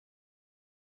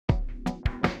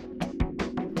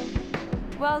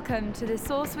Welcome to the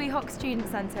Swee Hock Student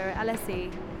Centre at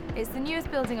LSE. It's the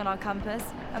newest building on our campus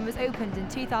and was opened in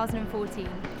 2014.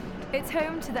 It's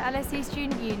home to the LSE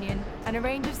Student Union and a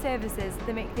range of services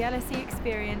that make the LSE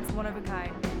experience one of a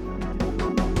kind.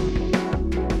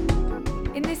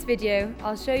 In this video,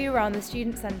 I'll show you around the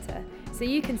Student Centre so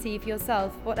you can see for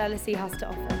yourself what LSE has to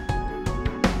offer.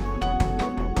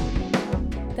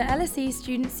 The LSE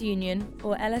Students' Union,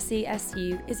 or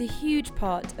LSE-SU, is a huge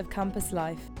part of campus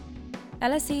life.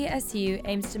 LSE-SU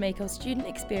aims to make our student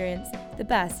experience the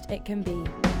best it can be.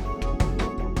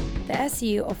 The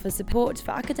SU offers support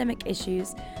for academic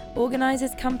issues,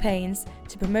 organises campaigns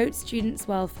to promote students'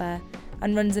 welfare,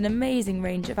 and runs an amazing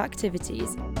range of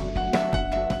activities.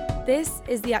 This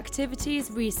is the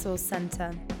Activities Resource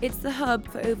Centre. It's the hub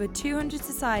for over 200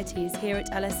 societies here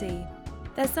at LSE.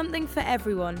 There's something for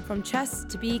everyone, from chess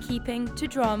to beekeeping to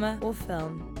drama or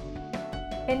film.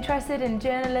 Interested in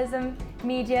journalism,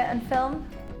 media and film?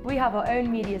 We have our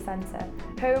own media centre,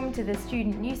 home to the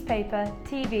student newspaper,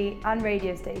 TV and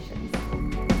radio stations.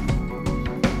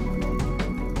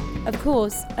 Of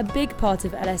course, a big part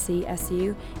of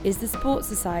LSE-SU is the sports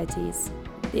societies.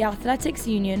 The Athletics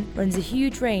Union runs a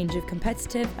huge range of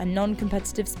competitive and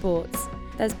non-competitive sports.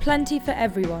 There's plenty for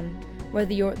everyone,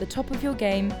 whether you're at the top of your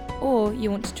game or you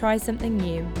want to try something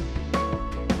new.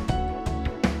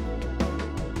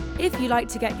 If you like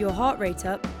to get your heart rate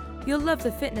up, you'll love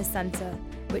the Fitness Centre,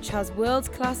 which has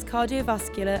world-class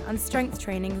cardiovascular and strength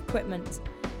training equipment,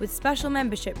 with special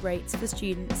membership rates for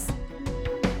students.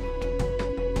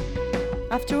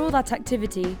 After all that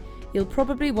activity, you'll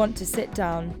probably want to sit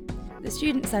down. The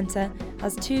Student Centre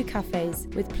has 2 cafes,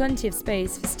 with plenty of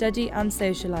space for study and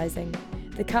socialising.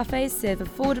 The cafes serve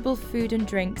affordable food and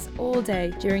drinks all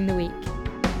day during the week.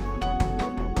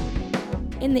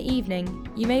 In the evening,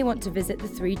 you may want to visit the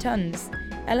 3 Tons,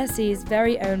 LSE's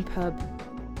very own pub.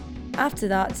 After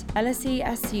that,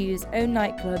 LSE-SU's own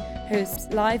nightclub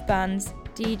hosts live bands,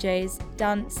 DJs,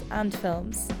 dance and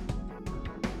films.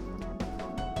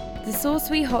 The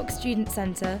Swee Hock Student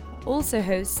Centre also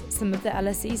hosts some of the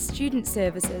LSE student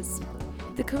services.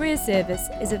 The Career Service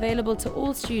is available to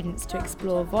all students to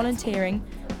explore volunteering,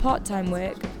 part-time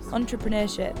work,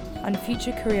 entrepreneurship and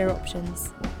future career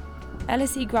options.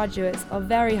 LSE graduates are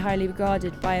very highly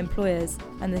regarded by employers,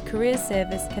 and the Career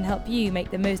Service can help you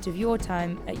make the most of your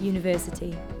time at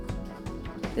university.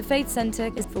 The Faith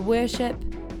Centre is for worship,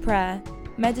 prayer,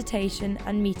 meditation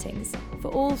and meetings for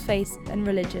all faiths and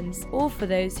religions, or for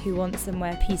those who want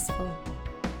somewhere peaceful.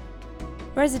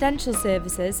 Residential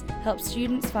services help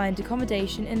students find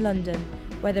accommodation in London,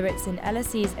 whether it's in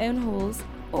LSE's own halls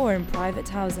or in private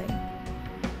housing.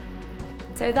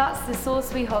 So that's the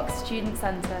Swee Hock Student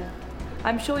Centre.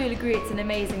 I'm sure you'll agree it's an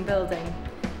amazing building.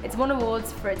 It's won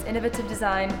awards for its innovative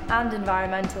design and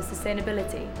environmental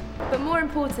sustainability. But more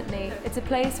importantly, it's a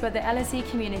place where the LSE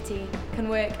community can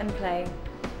work and play.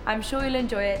 I'm sure you'll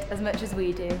enjoy it as much as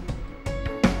we do.